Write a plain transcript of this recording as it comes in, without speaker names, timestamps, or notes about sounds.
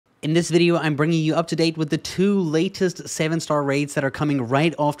In this video, I'm bringing you up to date with the two latest 7-star raids that are coming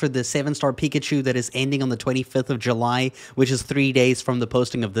right after the 7-star Pikachu that is ending on the 25th of July, which is 3 days from the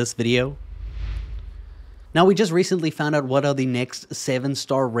posting of this video. Now, we just recently found out what are the next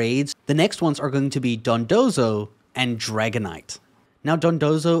 7-star raids. The next ones are going to be Dondozo and Dragonite. Now,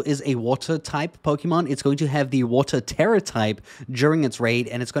 Dondozo is a water type Pokemon. It's going to have the water Terra type during its raid,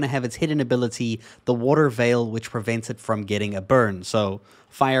 and it's going to have its hidden ability, the Water Veil, which prevents it from getting a burn. So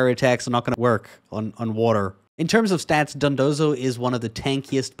fire attacks are not going to work on water. In terms of stats, Dondozo is one of the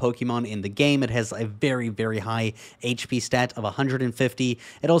tankiest Pokemon in the game. It has a very, very high HP stat of 150.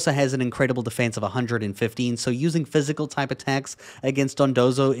 It also has an incredible defense of 115, so using physical type attacks against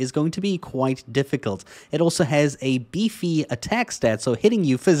Dondozo is going to be quite difficult. It also has a beefy attack stat, so hitting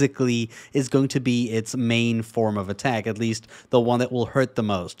you physically is going to be its main form of attack, at least the one that will hurt the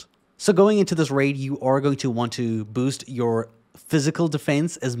most. So going into this raid, you are going to want to boost your physical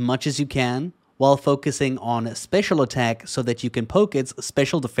defense as much as you can, while focusing on special attack so that you can poke its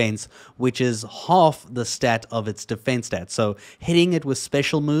special defense, which is half the stat of its defense stat. So hitting it with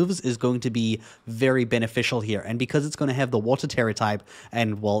special moves is going to be very beneficial here. And because it's going to have the water Terra type,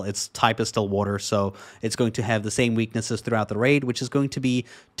 and well, its type is still water, so it's going to have the same weaknesses throughout the raid, which is going to be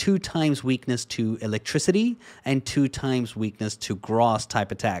 2 times weakness to electricity and 2 times weakness to grass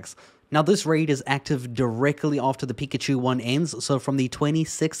type attacks. Now, this raid is active directly after the Pikachu one ends, so from the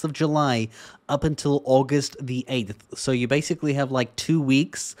 26th of July up until August the 8th. So you basically have like 2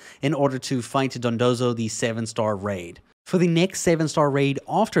 weeks in order to fight Dondozo, the 7-star raid. For the next 7-star raid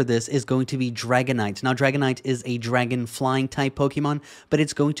after this is going to be Dragonite. Now, Dragonite is a dragon flying type Pokemon, but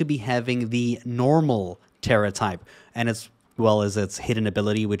it's going to be having the normal Terra type, and as well as its hidden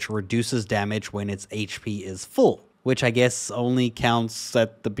ability, which reduces damage when its HP is full, which I guess only counts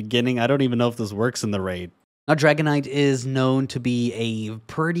at the beginning. I don't even know if this works in the raid. Now, Dragonite is known to be a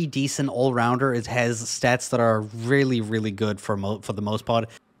pretty decent all-rounder. It has stats that are really, really good for the most part.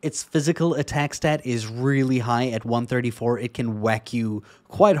 Its physical attack stat is really high at 134. It can whack you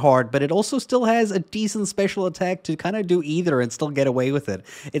quite hard, but it also still has a decent special attack to kind of do either and still get away with it.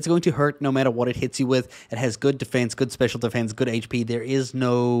 It's going to hurt no matter what it hits you with. It has good defense, good special defense, good HP. There is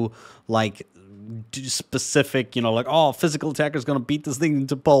no, like, specific, like, oh, physical attacker is going to beat this thing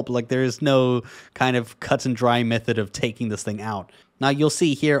into pulp. Like, there is no kind of cut and dry method of taking this thing out. Now, you'll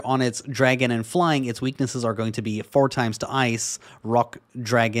see here on its dragon and flying, its weaknesses are going to be 4 times to ice, rock,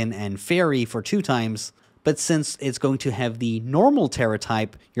 dragon, and fairy for 2 times. But since it's going to have the normal Terra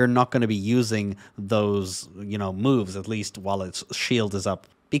type, you're not going to be using those, moves, at least while its shield is up.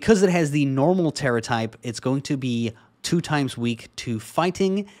 Because it has the normal Terra type, it's going to be 2 times weak to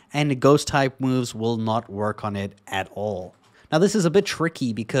fighting, and ghost type moves will not work on it at all. Now, this is a bit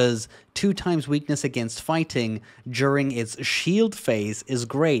tricky because 2 times weakness against fighting during its shield phase is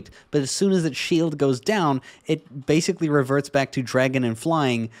great, but as soon as its shield goes down, it basically reverts back to dragon and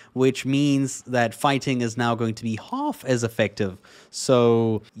flying, which means that fighting is now going to be half as effective.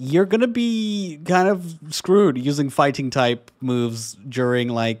 So you're going to be kind of screwed using fighting type moves during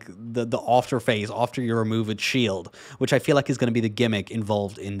like the after phase, after you remove its shield, which I feel like is going to be the gimmick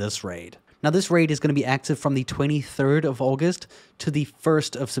involved in this raid. Now, this raid is going to be active from the 23rd of August to the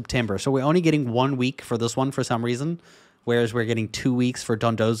 1st of September. So we're only getting 1 week for this one for some reason, whereas we're getting 2 weeks for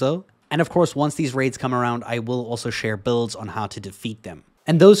Dondozo. And of course, once these raids come around, I will also share builds on how to defeat them.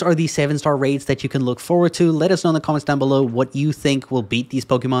 And those are the 7-star raids that you can look forward to. Let us know in the comments down below what you think will beat these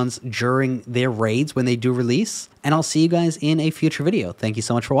Pokemons during their raids when they do release. And I'll see you guys in a future video. Thank you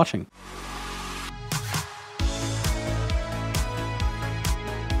so much for watching.